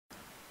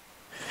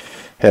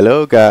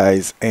Hello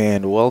guys,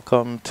 and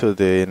welcome to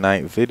the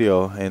ninth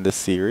video in the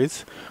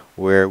series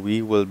where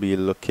we will be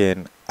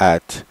looking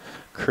at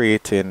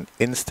creating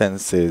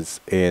instances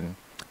in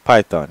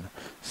Python.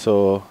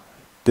 So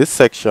this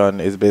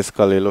section is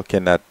basically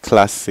looking at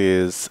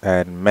classes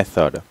and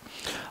method.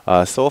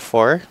 So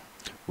far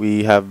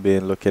we have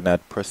been looking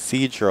at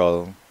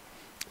procedural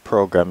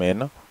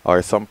programming,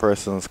 or some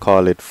persons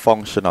call it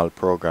functional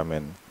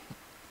programming.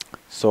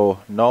 So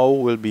now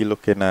we'll be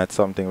looking at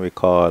something we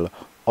call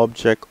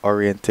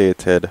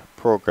object-oriented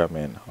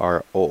programming,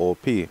 or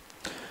OOP.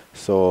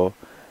 So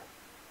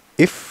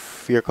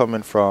if you're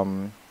coming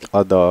from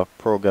other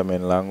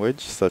programming language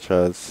such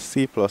as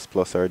C++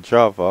 or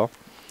Java,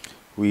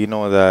 we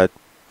know that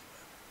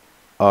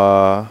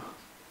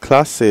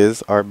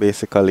classes are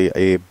basically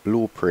a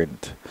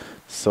blueprint.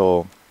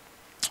 So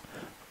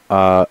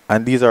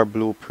and these are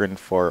blueprint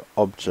for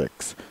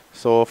objects.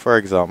 So for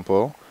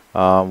example,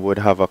 would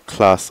have a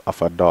class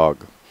of a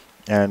dog,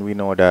 and we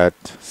know that,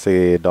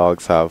 say,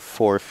 dogs have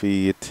 4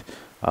 feet,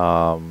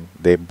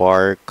 they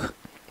bark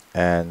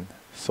and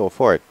so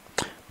forth,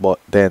 but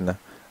then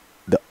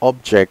the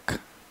object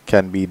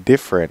can be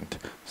different.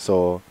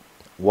 So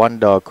one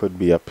dog could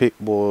be a pit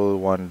bull,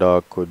 one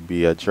dog could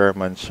be a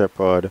German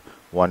shepherd,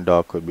 one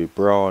dog could be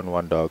brown,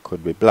 one dog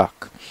could be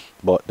black.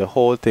 But the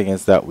whole thing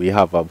is that we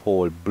have a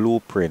whole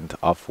blueprint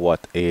of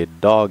what a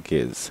dog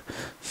is.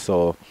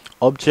 So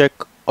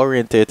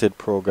object-oriented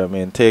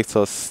programming takes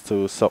us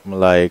to something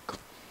like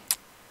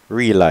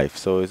real life.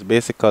 So it's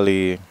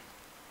basically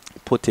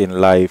putting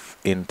life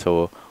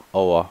into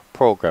our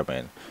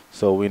programming.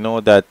 So we know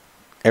that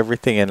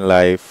everything in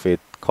life, it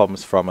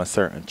comes from a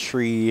certain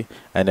tree,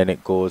 and then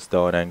it goes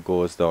down and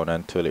goes down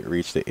until it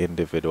reaches the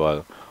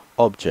individual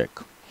object.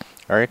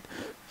 All right.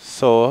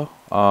 So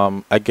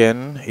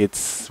again,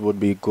 it would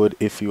be good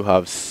if you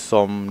have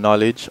some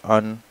knowledge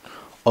on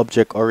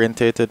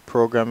object-oriented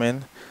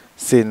programming,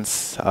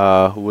 since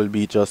we'll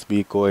be just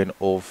be going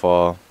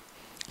over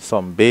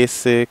some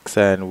basics,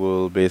 and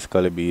we'll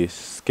basically be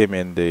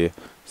skimming the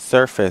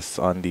surface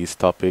on these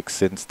topics,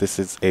 since this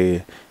is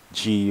a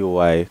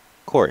GUI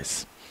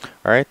course.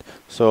 Alright,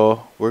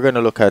 so we're going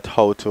to look at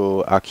how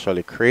to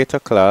actually create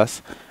a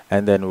class,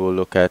 and then we'll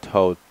look at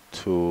how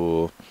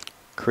to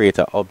create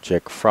an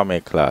object from a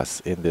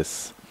class in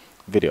this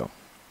video.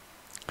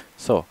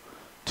 So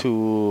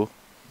to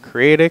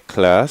create a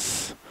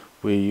class,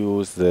 we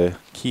use the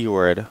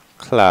keyword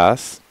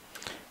class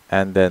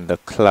and then the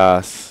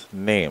class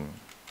name,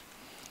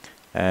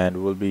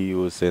 and we'll be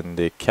using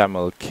the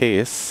camel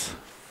case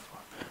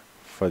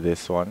for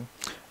this one.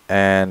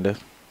 And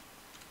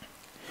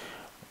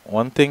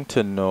one thing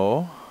to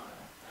know,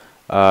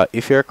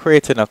 if you're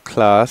creating a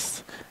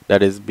class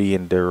that is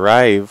being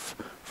derived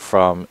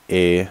from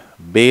a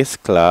base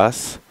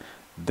class,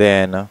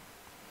 then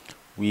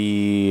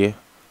we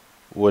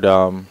would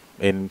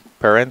in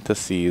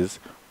parentheses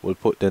we'll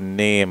put the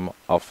name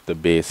of the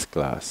base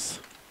class.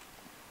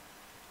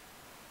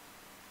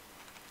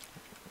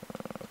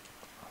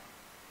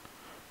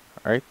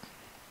 Alright,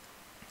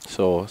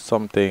 so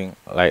something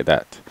like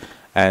that,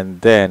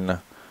 and then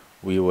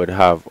we would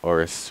have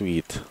our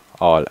suite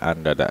all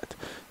under that.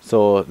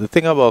 So the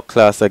thing about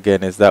class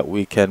again is that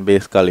we can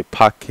basically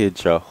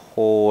package a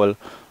whole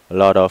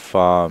lot of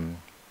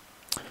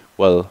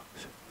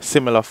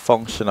similar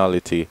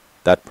functionality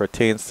that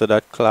pertains to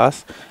that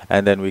class,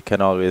 and then we can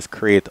always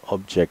create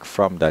object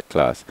from that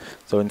class.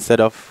 So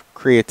instead of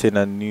creating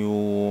a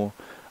new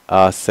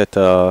set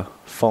of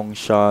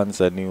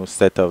functions, a new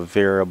set of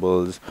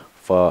variables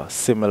for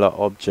similar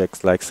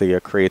objects, like say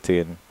you're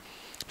creating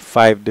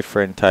 5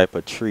 different type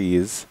of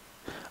trees,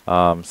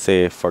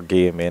 say for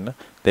gaming,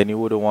 then you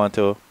wouldn't want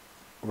to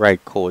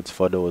write codes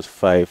for those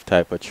 5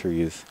 type of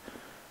trees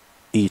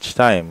each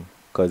time,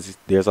 because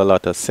there's a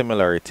lot of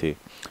similarity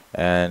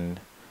and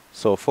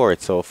so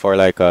forth. So for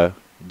like a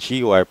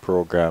GUI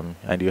program,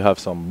 and you have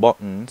some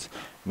buttons,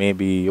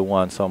 maybe you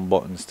want some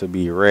buttons to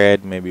be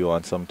red, maybe you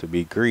want some to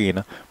be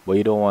green, but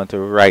you don't want to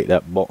write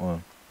that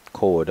button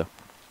code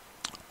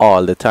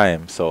all the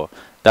time. So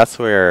that's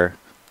where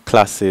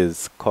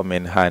classes come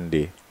in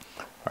handy.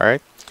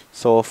 Alright,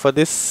 so for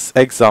this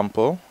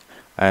example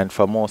and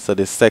for most of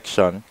this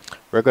section,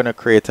 we're going to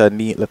create a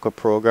neat little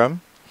program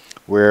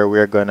where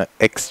we're going to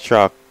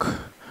extract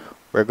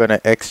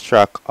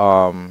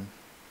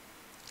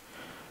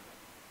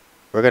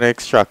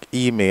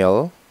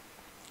email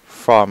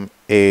from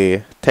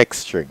a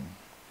text string.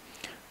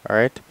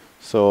 Alright,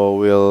 so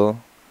we'll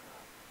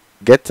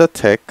get a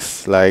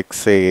text, like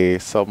say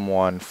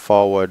someone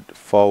forward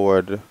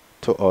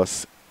to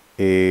us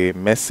a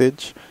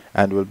message,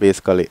 and we'll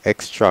basically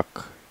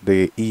extract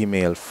the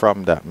email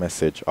from that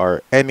message,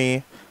 or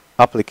any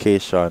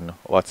application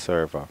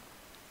whatsoever.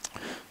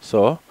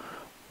 So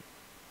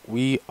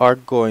we are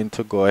going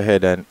to go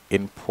ahead and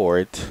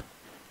import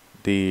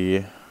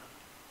the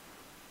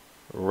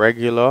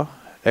regular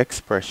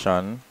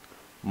expression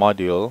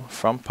module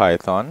from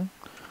Python.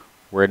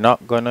 We're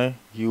not gonna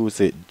use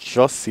it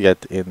just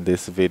yet in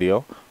this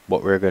video,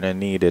 but we're gonna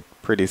need it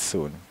pretty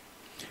soon.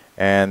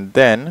 And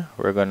then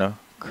we're gonna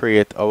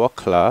create our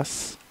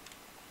class.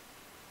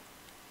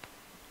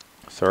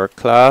 So our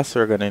class,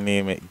 we're going to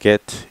name it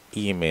get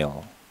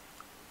email.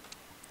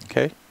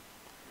 Okay.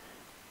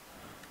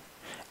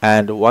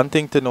 And one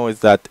thing to know is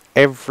that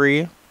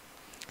every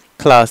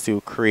class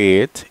you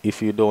create,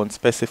 if you don't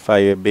specify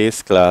a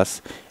base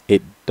class,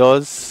 it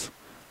does,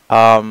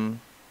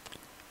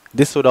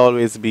 this would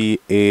always be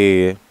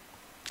a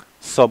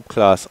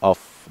subclass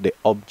of the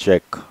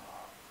object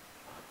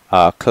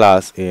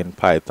class in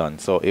Python.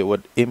 So it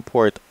would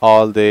import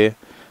all the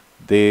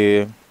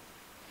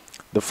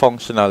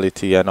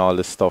functionality and all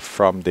the stuff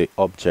from the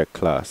object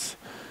class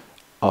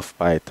of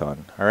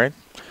Python. All right.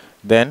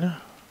 Then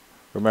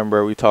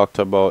remember we talked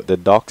about the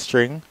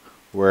docstring,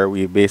 where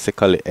we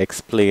basically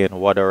explain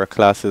what our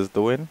class is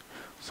doing.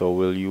 So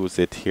we'll use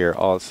it here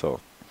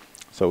also.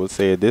 So we'll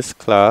say this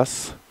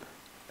class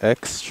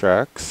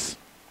extracts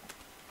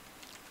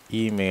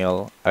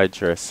email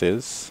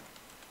addresses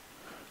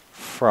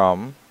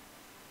from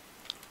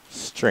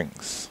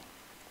strings.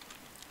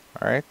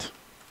 All right.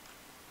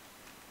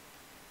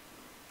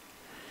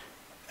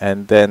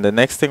 And then the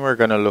next thing we're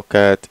going to look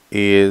at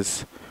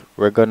is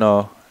we're going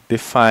to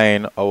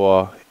define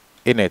our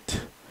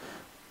init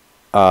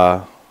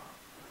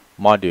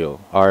module,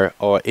 or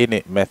our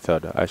init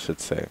method, I should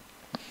say.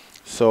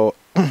 So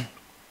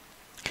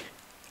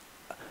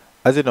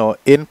as you know,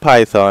 in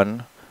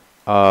Python,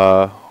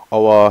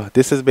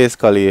 this is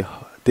basically,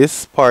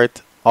 this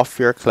part of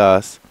your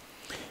class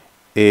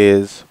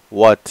is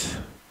what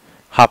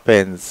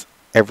happens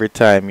every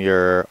time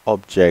your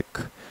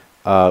object,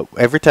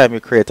 every time you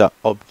create an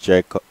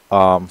object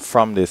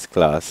from this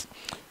class.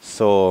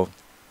 So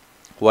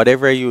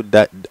whatever you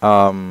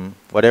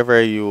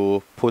whatever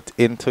you put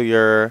into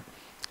your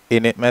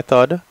init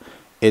method,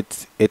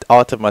 it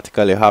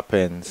automatically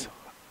happens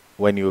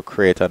when you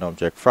create an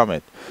object from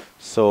it.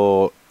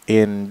 So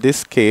in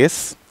this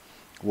case,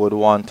 would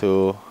want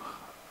to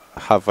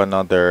have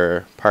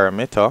another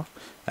parameter,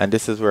 and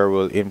this is where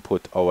we'll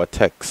input our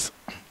text.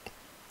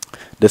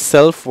 The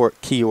self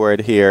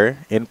keyword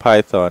here in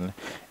Python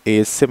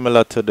is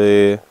similar to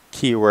the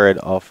keyword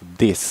of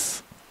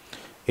this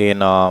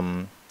in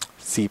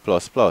C++.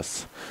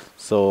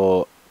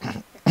 So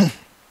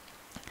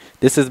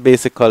this is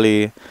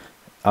basically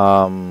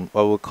what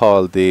we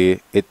call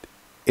it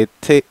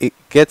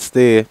gets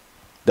the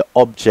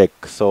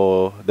object,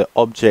 so the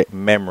object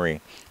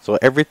memory. So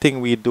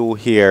everything we do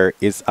here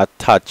is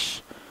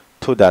attached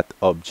to that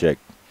object,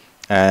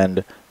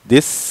 and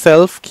this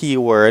self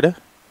keyword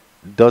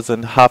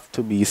doesn't have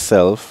to be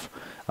self.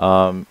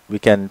 We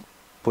can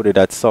put it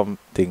at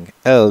something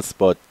else,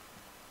 but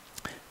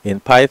in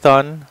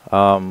Python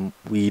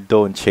we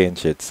don't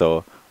change it,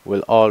 so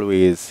we'll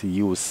always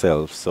use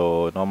self.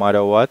 So no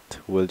matter what,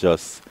 we'll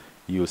just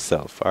use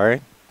self. All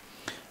right.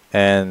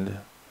 And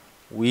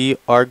we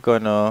are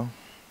gonna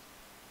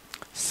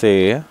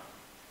say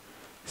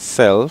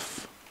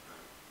self,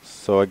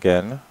 so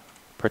again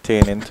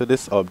pertaining to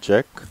this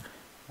object,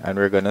 and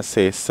we're gonna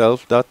say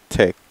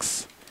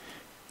self.text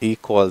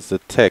equals the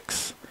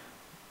text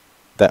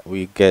that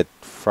we get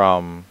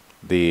from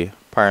the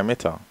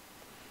parameter.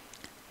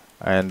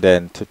 And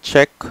then to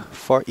check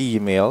for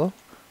email,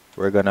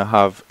 we're gonna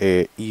have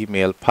a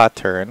email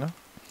pattern.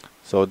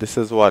 So this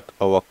is what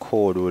our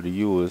code would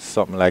use,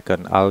 something like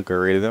an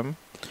algorithm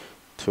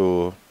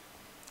to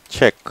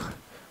check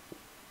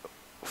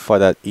for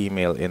that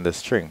email in the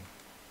string.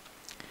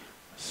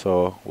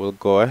 So we'll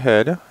go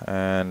ahead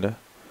and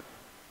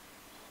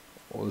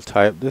we'll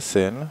type this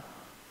in.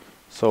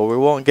 So we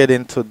won't get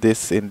into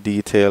this in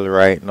detail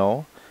right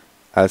now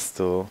as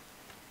to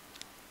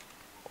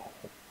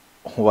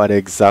what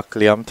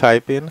exactly I'm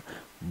typing,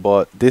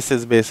 but this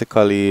is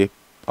basically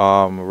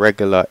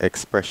regular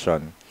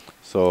expression.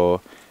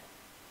 So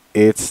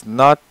it's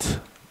not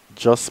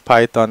just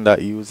Python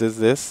that uses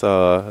this,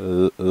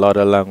 a lot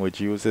of language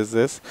uses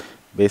this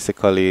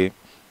basically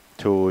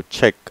to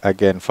check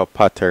again for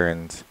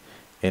patterns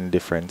in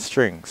different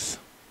strings.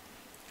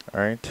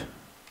 Alright,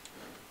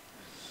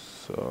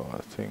 so I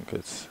think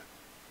it's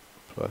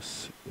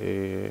plus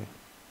a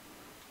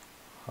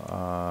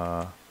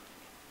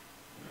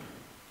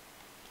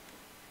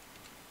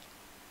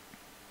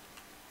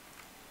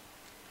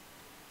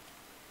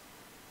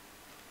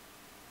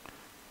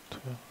two,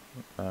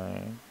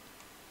 9.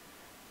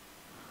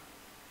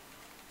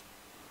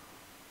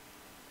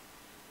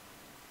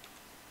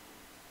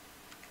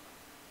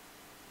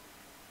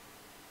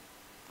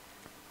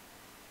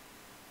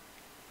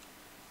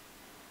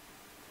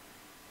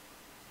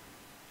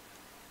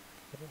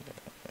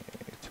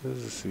 A to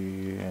Z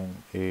and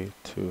A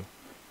to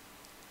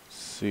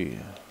C.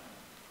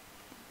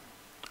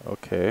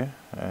 Okay,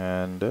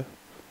 and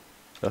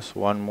just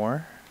one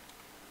more.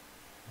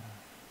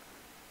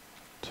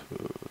 2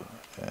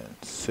 and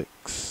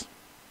 6.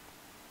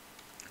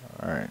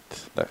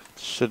 Alright, that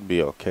should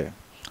be okay.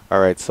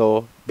 Alright,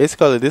 so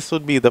basically this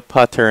would be the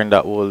pattern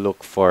that we'll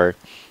look for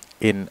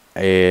in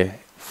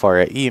for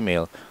an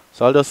email.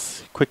 So I'll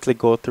just quickly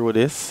go through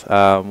this.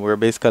 We're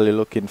basically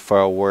looking for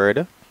a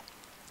word.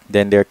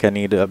 Then there can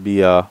either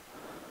be a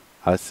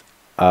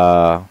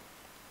uh,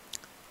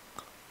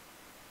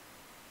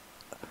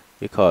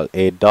 we call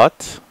a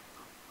dot,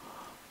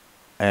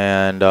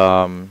 and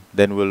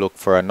then we'll look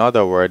for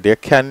another word. There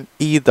can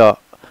either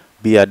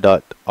be a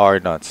dot or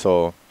not.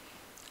 So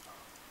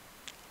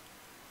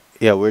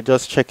yeah, we're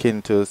just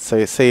checking to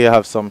say you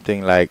have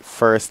something like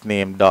first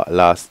name dot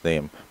last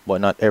name, but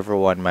not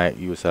everyone might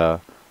use a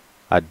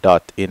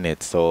dot in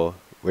it. So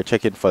we're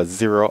checking for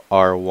 0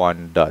 or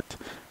 1 dot.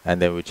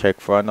 And then we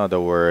check for another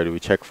word. We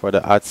check for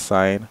the at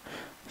sign,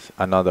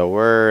 another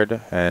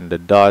word, and the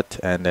dot,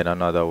 and then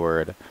another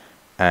word.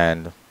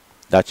 And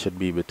that should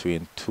be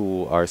between 2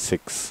 or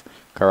 6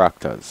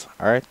 characters.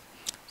 Alright?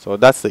 So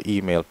that's the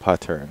email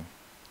pattern.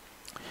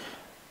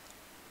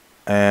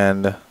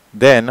 And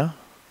then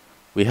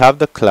we have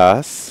the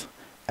class,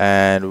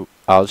 and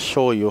I'll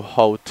show you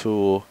how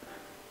to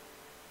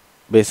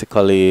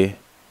basically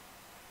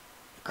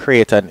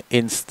create an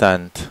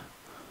instance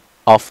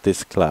of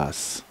this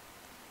class.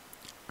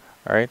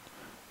 Alright,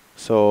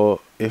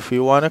 so if we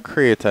want to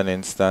create an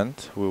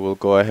instance, we will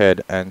go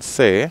ahead and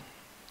say,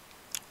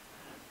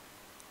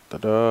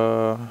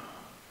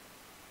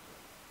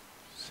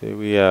 say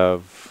we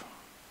have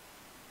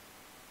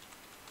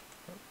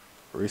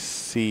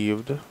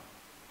received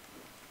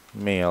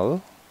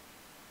mail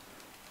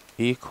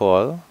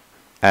equal,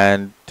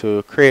 and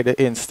to create the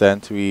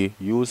instance we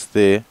use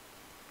the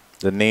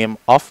name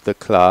of the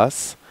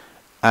class,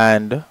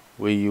 and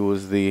we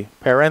use the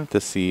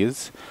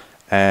parentheses,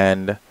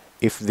 and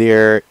if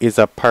there is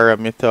a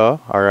parameter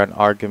or an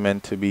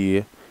argument to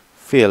be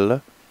filled,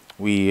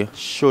 we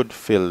should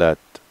fill that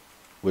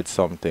with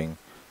something.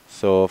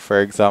 So for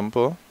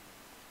example,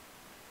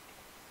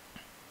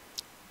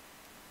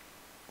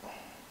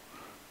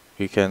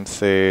 we can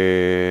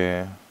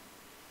say,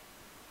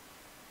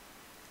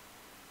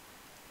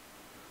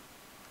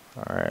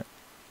 alright,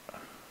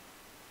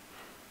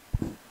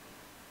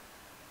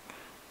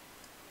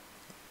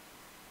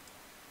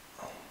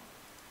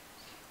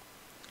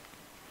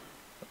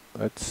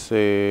 let's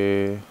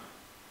say,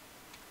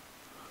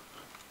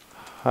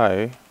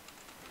 hi,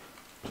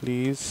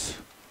 please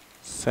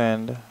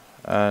send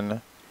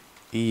an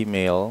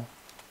email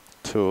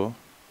to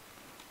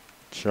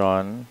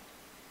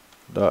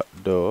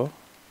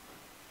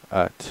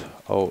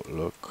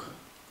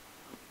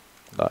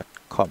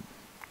john.doe@outlook.com.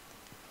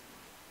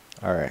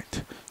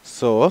 Alright,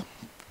 so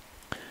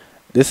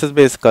this is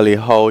basically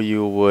how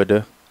you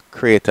would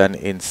create an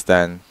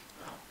instance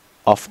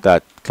of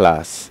that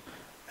class.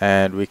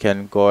 And we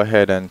can go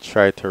ahead and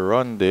try to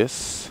run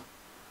this,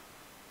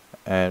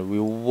 and we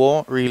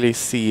won't really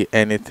see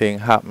anything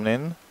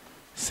happening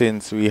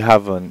since we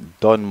haven't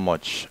done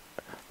much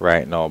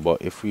right now.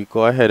 But if we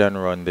go ahead and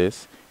run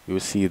this, you'll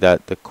see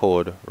that the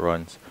code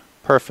runs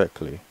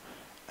perfectly.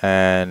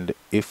 And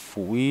if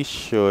we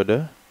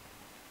should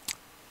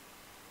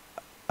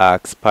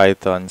ask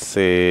Python,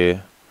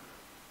 say,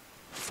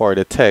 for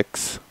the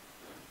text,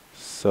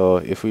 so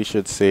if we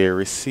should say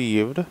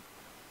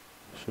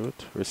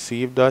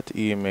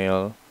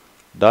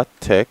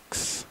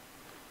receive.email.text,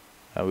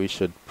 and we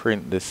should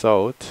print this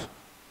out.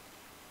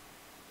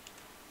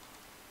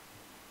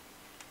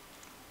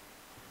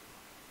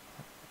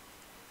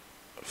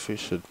 If we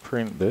should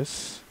print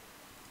this,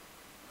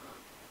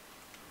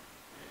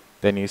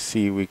 then you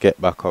see we get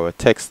back our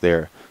text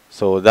there.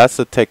 So that's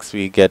the text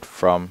we get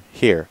from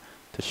here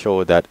to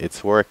show that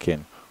it's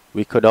working.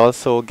 We could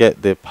also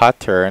get the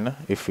pattern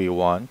if we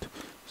want.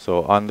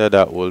 So under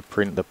that, we'll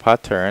print the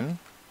pattern.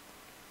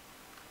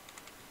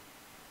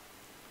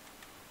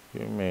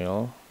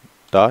 Email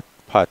dot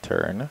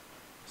pattern.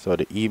 So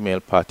the email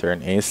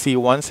pattern. And you see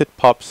once it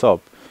pops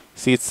up,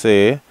 see it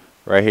say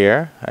right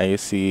here, and you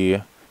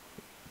see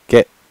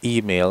get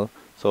email.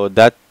 So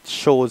that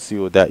shows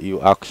you that you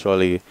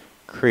actually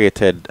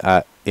created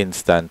an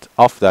instance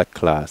of that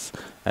class.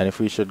 And if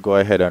we should go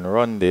ahead and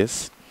run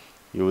this,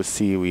 you will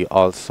see we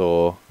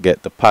also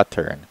get the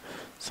pattern.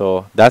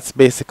 So that's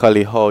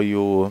basically how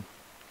you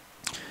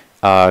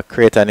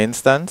create an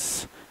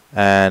instance,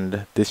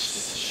 and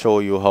this show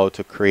you how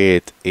to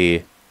create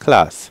a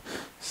class.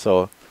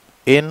 So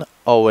in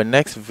our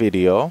next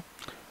video,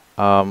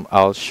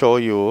 I'll show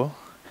you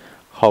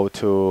how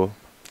to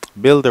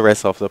build the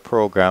rest of the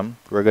program.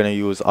 We're going to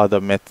use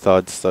other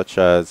methods such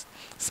as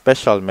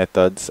special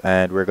methods,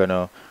 and we're going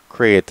to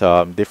create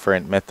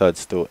different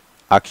methods to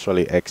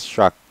actually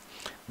extract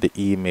the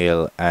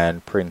email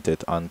and print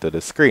it onto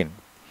the screen.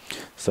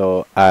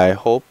 So I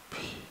hope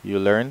you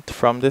learned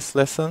from this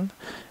lesson,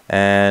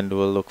 and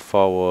we'll look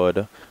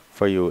forward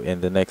for you in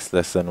the next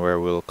lesson where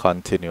we'll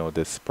continue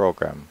this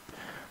program.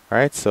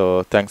 Alright,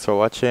 so thanks for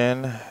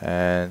watching,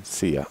 and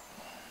see ya.